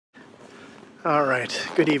All right,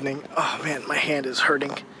 good evening. Oh man, my hand is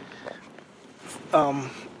hurting.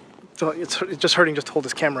 So it's just hurting just to hold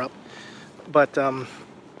this camera up. But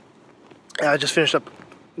I just finished up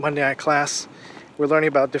Monday night class. We're learning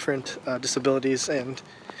about different disabilities and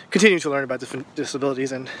continuing to learn about different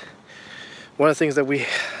disabilities. And one of the things that we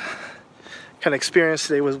kind of experienced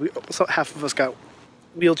today was half of us got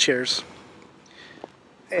wheelchairs,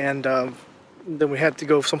 and then we had to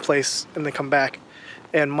go someplace and then come back.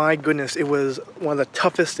 And my goodness, it was one of the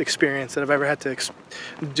toughest experiences that I've ever had to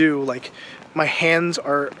do. Like, my hands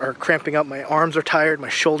are cramping up, my arms are tired, my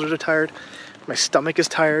shoulders are tired, my stomach is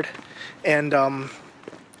tired, and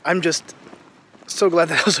I'm just so glad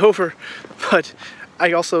that it was over. But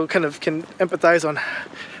I also kind of can empathize on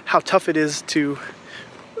how tough it is to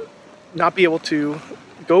not be able to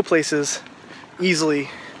go places easily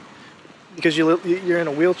because you're in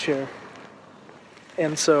a wheelchair.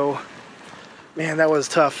 And so, man, that was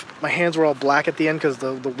tough. My hands were all black at the end because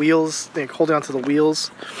the wheels, they're holding onto the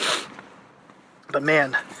wheels. But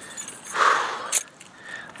man,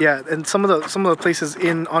 yeah, and some of the places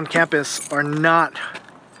on campus are not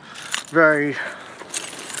very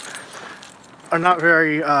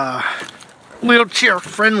wheelchair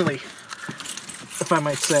friendly, if I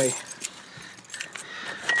might say.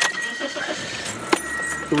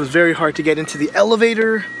 It was very hard to get into the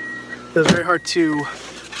elevator. It was very hard to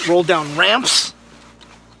roll down ramps.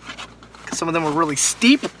 Some of them were really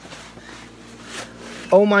steep.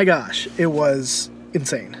 Oh my gosh, it was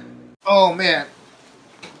insane. Oh man,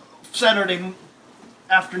 Saturday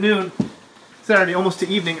afternoon, Saturday almost to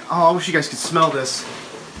evening. Oh, I wish you guys could smell this.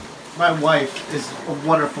 My wife is a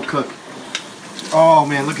wonderful cook. Oh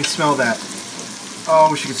man, look and smell that. Oh,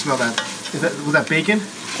 I wish you could smell that. Was that bacon?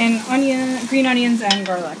 And green onions and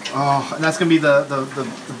garlic. Oh, and that's gonna be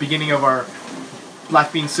the beginning of our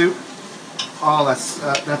black bean soup. Oh,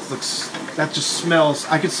 that just smells.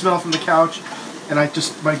 I could smell from the couch, and my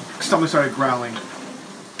stomach started growling.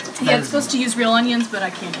 Yeah, it's supposed to use real onions, but I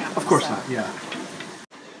can't have them. Of course not. Yeah.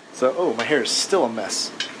 So, oh, my hair is still a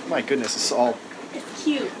mess. My goodness, it's all. It's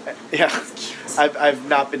cute. Yeah. It's cute. I've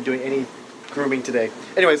not been doing any grooming today.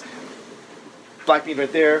 Anyways, black bean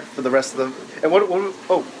right there for the rest of them. And what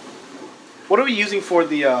are we using for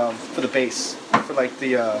the base? For like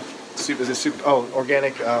the soup? Is it soup? Oh,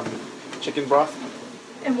 organic chicken broth.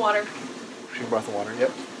 And water. Chicken broth and water.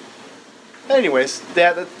 Yep. Anyways,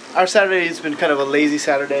 our Saturday has been kind of a lazy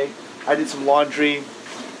Saturday. I did some laundry,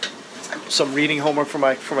 some reading homework to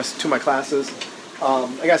my classes.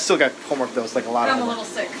 I still got homework though. It's like a lot of homework. I'm a little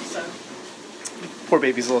sick, so. Poor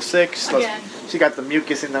baby's a little sick. She got the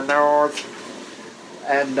mucus in the nose.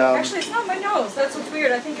 And actually, it's not my nose. That's what's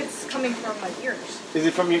weird. I think it's coming from my ears. Is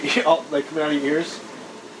it from like coming out of your ears?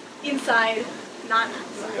 Inside, not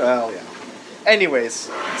outside. Well, yeah. Anyways,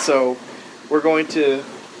 so we're going to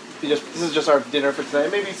this is just our dinner for today.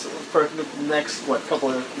 Maybe for the next couple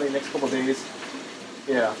of days.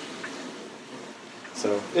 Yeah.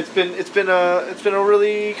 So it's been a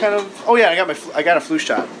really kind of. Oh yeah, I got a flu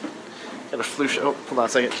shot. Got a flu shot. Oh, hold on a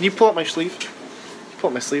second. Can you pull up my sleeve? Pull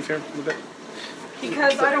up my sleeve here a little bit.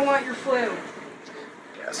 Because I don't want your flu.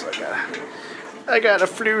 Yeah, so I got a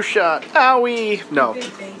flu shot. Owie! No,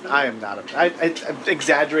 I am not. I'm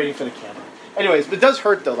exaggerating for the camera. Anyways, but it does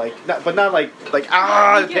hurt though. But not like pain.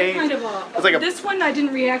 Kind of it's like this one I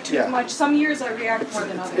didn't react to as much. Some years I react more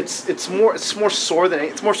than others. It's more sore than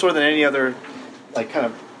any other like kind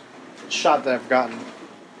of shot that I've gotten.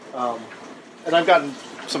 And I've gotten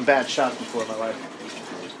some bad shots before in my life.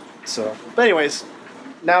 So, but anyways,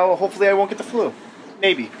 now hopefully I won't get the flu.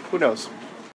 Maybe. Who knows?